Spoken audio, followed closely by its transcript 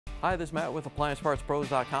Hi, this is Matt with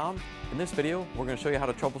AppliancePartsPros.com. In this video, we're going to show you how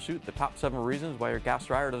to troubleshoot the top 7 reasons why your gas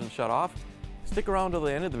dryer doesn't shut off. Stick around till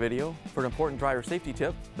the end of the video for an important dryer safety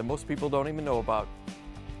tip that most people don't even know about.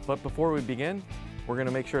 But before we begin, we're going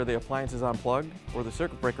to make sure the appliance is unplugged or the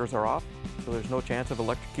circuit breakers are off so there's no chance of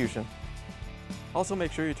electrocution. Also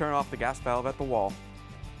make sure you turn off the gas valve at the wall.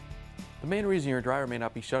 The main reason your dryer may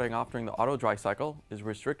not be shutting off during the auto dry cycle is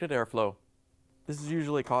restricted airflow. This is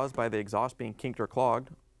usually caused by the exhaust being kinked or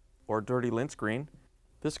clogged, or dirty lint screen.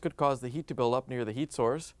 This could cause the heat to build up near the heat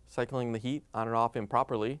source, cycling the heat on and off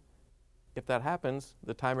improperly. If that happens,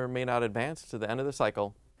 the timer may not advance to the end of the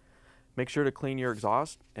cycle. Make sure to clean your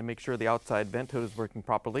exhaust and make sure the outside vent hood is working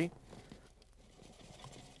properly.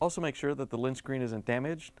 Also make sure that the lint screen isn't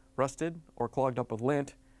damaged, rusted, or clogged up with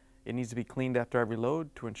lint. It needs to be cleaned after every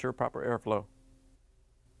load to ensure proper airflow.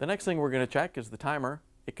 The next thing we're going to check is the timer.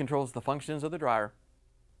 It controls the functions of the dryer.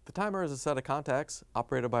 The timer is a set of contacts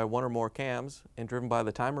operated by one or more cams and driven by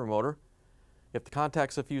the timer motor. If the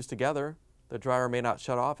contacts are fused together, the dryer may not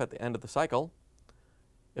shut off at the end of the cycle.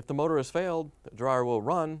 If the motor has failed, the dryer will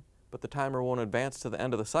run, but the timer won't advance to the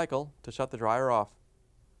end of the cycle to shut the dryer off.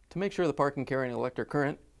 To make sure the part can carry an electric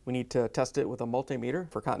current, we need to test it with a multimeter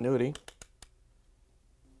for continuity.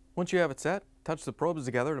 Once you have it set, touch the probes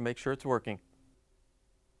together to make sure it's working.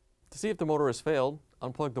 To see if the motor has failed,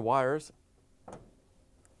 unplug the wires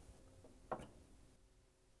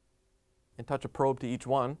and touch a probe to each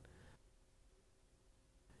one.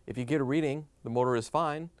 If you get a reading, the motor is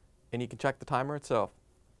fine, and you can check the timer itself.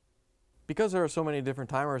 Because there are so many different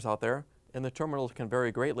timers out there, and the terminals can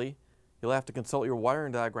vary greatly, you'll have to consult your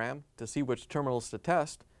wiring diagram to see which terminals to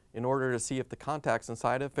test in order to see if the contacts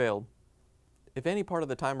inside have failed. If any part of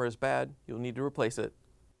the timer is bad, you'll need to replace it.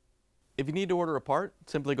 If you need to order a part,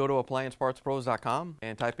 simply go to AppliancePartsPros.com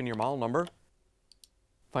and type in your model number.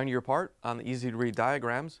 Find your part on the easy-to-read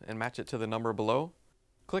diagrams and match it to the number below.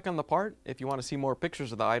 Click on the part if you want to see more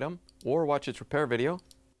pictures of the item or watch its repair video.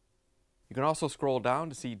 You can also scroll down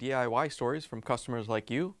to see DIY stories from customers like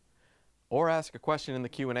you, or ask a question in the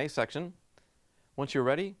Q&A section. Once you're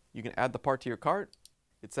ready, you can add the part to your cart.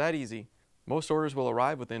 It's that easy. Most orders will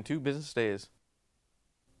arrive within 2 business days.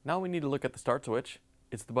 Now we need to look at the start switch.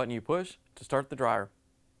 It's the button you push to start the dryer.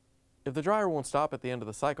 If the dryer won't stop at the end of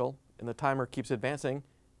the cycle and the timer keeps advancing,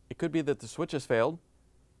 it could be that the switch has failed.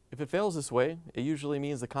 If it fails this way, it usually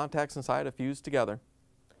means the contacts inside have fused together.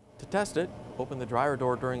 To test it, open the dryer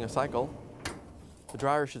door during a cycle. The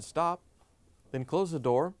dryer should stop, then close the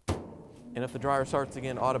door, and if the dryer starts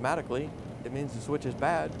again automatically, it means the switch is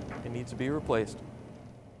bad and needs to be replaced.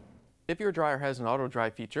 If your dryer has an auto dry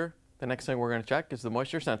feature, the next thing we're going to check is the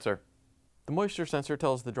moisture sensor. The moisture sensor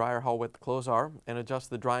tells the dryer how wet the clothes are and adjusts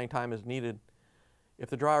the drying time as needed. If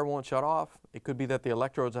the dryer won't shut off, it could be that the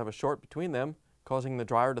electrodes have a short between them, causing the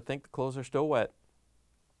dryer to think the clothes are still wet.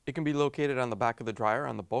 It can be located on the back of the dryer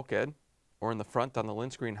on the bulkhead, or in the front on the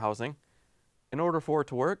lint screen housing. In order for it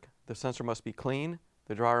to work, the sensor must be clean,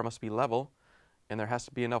 the dryer must be level, and there has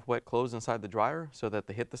to be enough wet clothes inside the dryer so that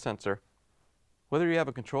they hit the sensor. Whether you have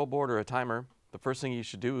a control board or a timer, the first thing you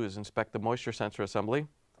should do is inspect the moisture sensor assembly.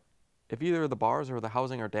 If either of the bars or the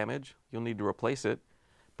housing are damaged, you'll need to replace it,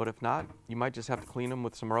 but if not, you might just have to clean them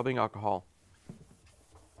with some rubbing alcohol.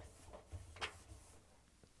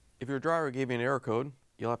 If your dryer gave you an error code,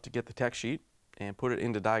 you'll have to get the tech sheet and put it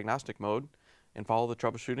into diagnostic mode and follow the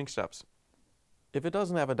troubleshooting steps. If it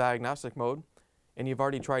doesn't have a diagnostic mode and you've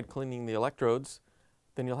already tried cleaning the electrodes,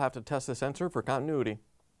 then you'll have to test the sensor for continuity.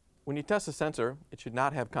 When you test the sensor, it should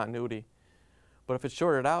not have continuity, but if it's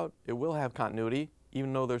shorted out, it will have continuity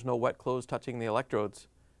even though there's no wet clothes touching the electrodes.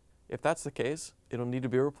 If that's the case, it'll need to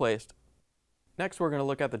be replaced. Next, we're going to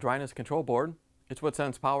look at the Dryness Control Board. It's what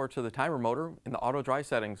sends power to the timer motor in the auto dry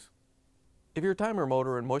settings. If your timer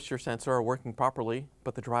motor and moisture sensor are working properly,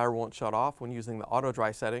 but the dryer won't shut off when using the auto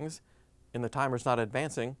dry settings, and the timer's not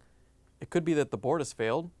advancing, it could be that the board has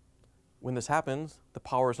failed. When this happens, the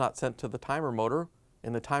power is not sent to the timer motor,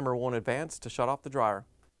 and the timer won't advance to shut off the dryer.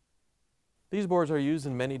 These boards are used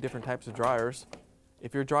in many different types of dryers.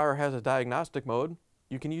 If your dryer has a diagnostic mode,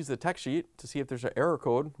 you can use the tech sheet to see if there's an error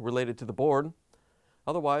code related to the board.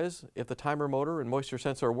 Otherwise, if the timer motor and moisture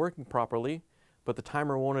sensor are working properly, but the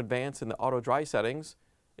timer won't advance in the auto dry settings,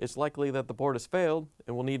 it's likely that the board has failed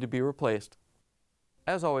and will need to be replaced.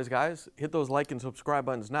 As always guys, hit those like and subscribe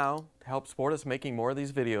buttons now to help support us making more of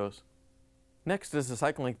these videos. Next is the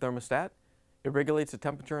cycling thermostat. It regulates the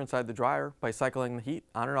temperature inside the dryer by cycling the heat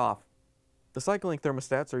on and off. The cycling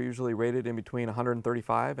thermostats are usually rated in between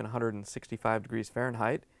 135 and 165 degrees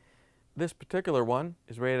Fahrenheit. This particular one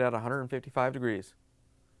is rated at 155 degrees.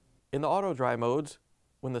 In the auto dry modes,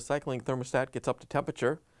 when the cycling thermostat gets up to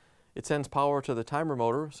temperature, It sends power to the timer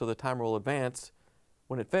motor so the timer will advance.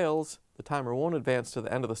 When it fails, the timer won't advance to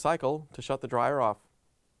the end of the cycle to shut the dryer off.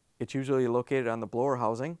 It's usually located on the blower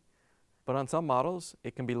housing, but on some models,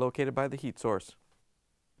 it can be located by the heat source.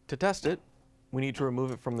 To test it, we need to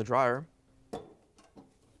remove it from the dryer.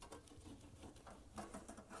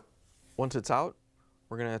 Once it's out,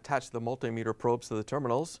 we're going to attach the multimeter probes to the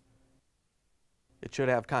terminals. It should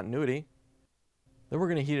have continuity. Then we're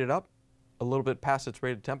going to heat it up a little bit past its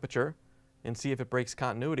rated temperature and see if it breaks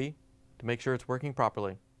continuity to make sure it's working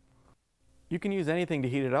properly. You can use anything to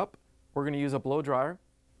heat it up. We're going to use a blow dryer,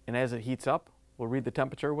 and as it heats up, we'll read the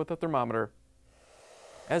temperature with a thermometer.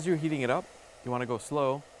 As you're heating it up, you want to go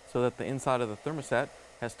slow so that the inside of the thermostat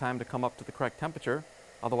has time to come up to the correct temperature,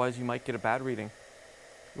 otherwise you might get a bad reading.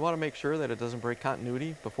 You want to make sure that it doesn't break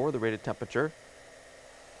continuity before the rated temperature.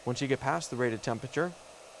 Once you get past the rated temperature,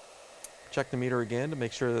 check the meter again to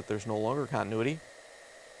make sure that there's no longer continuity.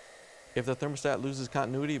 If the thermostat loses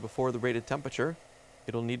continuity before the rated temperature,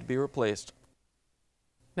 it'll need to be replaced.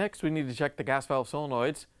 Next, we need to check the gas valve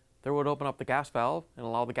solenoids. They would open up the gas valve and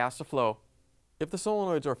allow the gas to flow. If the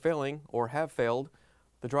solenoids are failing or have failed,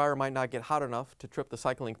 the dryer might not get hot enough to trip the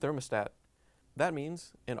cycling thermostat. That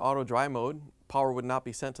means, in auto dry mode, power would not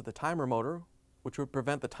be sent to the timer motor, which would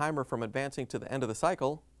prevent the timer from advancing to the end of the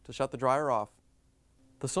cycle to shut the dryer off.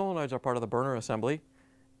 The solenoids are part of the burner assembly.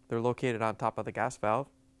 They're located on top of the gas valve.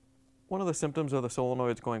 One of the symptoms of the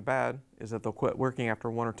solenoids going bad is that they'll quit working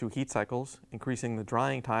after 1 or 2 heat cycles, increasing the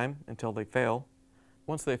drying time until they fail.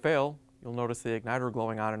 Once they fail, you'll notice the igniter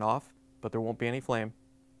glowing on and off, but there won't be any flame.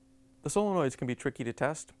 The solenoids can be tricky to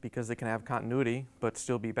test because they can have continuity but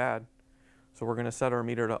still be bad. So we're going to set our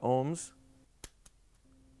meter to ohms.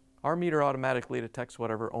 Our meter automatically detects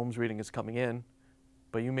whatever ohms reading is coming in,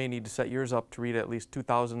 but you may need to set yours up to read at least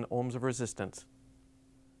 2,000 ohms of resistance.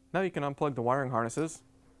 Now you can unplug the wiring harnesses.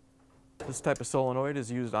 This type of solenoid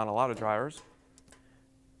is used on a lot of dryers.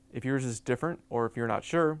 If yours is different, or if you're not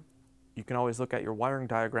sure, you can always look at your wiring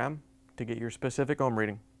diagram to get your specific ohm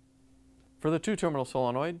reading. For the 2-terminal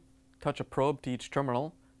solenoid, touch a probe to each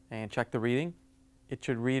terminal and check the reading. It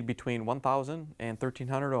should read between 1,000 and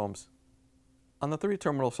 1,300 ohms. On the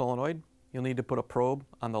 3-terminal solenoid, you'll need to put a probe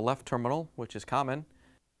on the left terminal, which is common,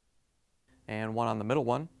 and one on the middle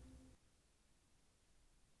one.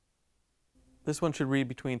 This one should read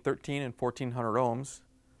between 1,300 and 1,400 ohms.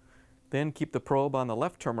 Then keep the probe on the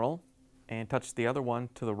left terminal and touch the other one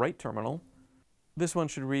to the right terminal. This one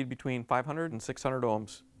should read between 500 and 600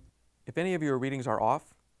 ohms. If any of your readings are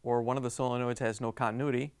off, or one of the solenoids has no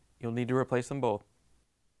continuity, you'll need to replace them both.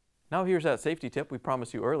 Now here's that safety tip we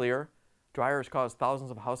promised you earlier. Dryers cause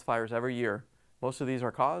thousands of house fires every year. Most of these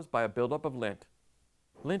are caused by a buildup of lint.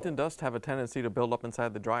 Lint and dust have a tendency to build up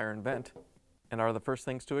inside the dryer and vent, and are the first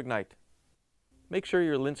things to ignite. Make sure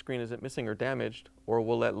your lint screen isn't missing or damaged, or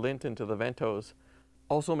will let lint into the vent hose.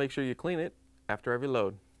 Also make sure you clean it after every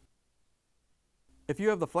load. If you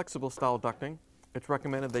have the flexible style ducting, it's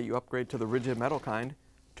recommended that you upgrade to the rigid metal kind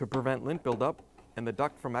to prevent lint buildup and the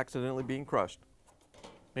duct from accidentally being crushed.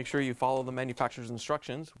 Make sure you follow the manufacturer's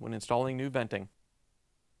instructions when installing new venting.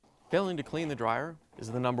 Failing to clean the dryer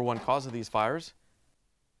is the #1 cause of these fires,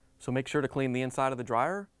 so make sure to clean the inside of the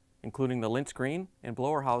dryer, including the lint screen and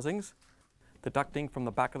blower housings, the ducting from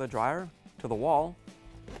the back of the dryer to the wall,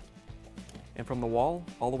 and from the wall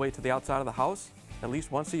all the way to the outside of the house at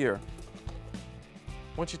least once a year.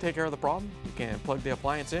 Once you take care of the problem, you can plug the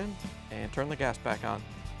appliance in and turn the gas back on.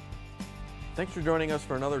 Thanks for joining us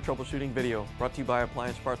for another troubleshooting video brought to you by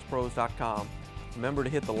AppliancePartsPros.com. Remember to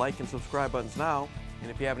hit the like and subscribe buttons now,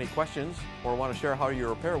 and if you have any questions or want to share how your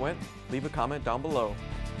repair went, leave a comment down below.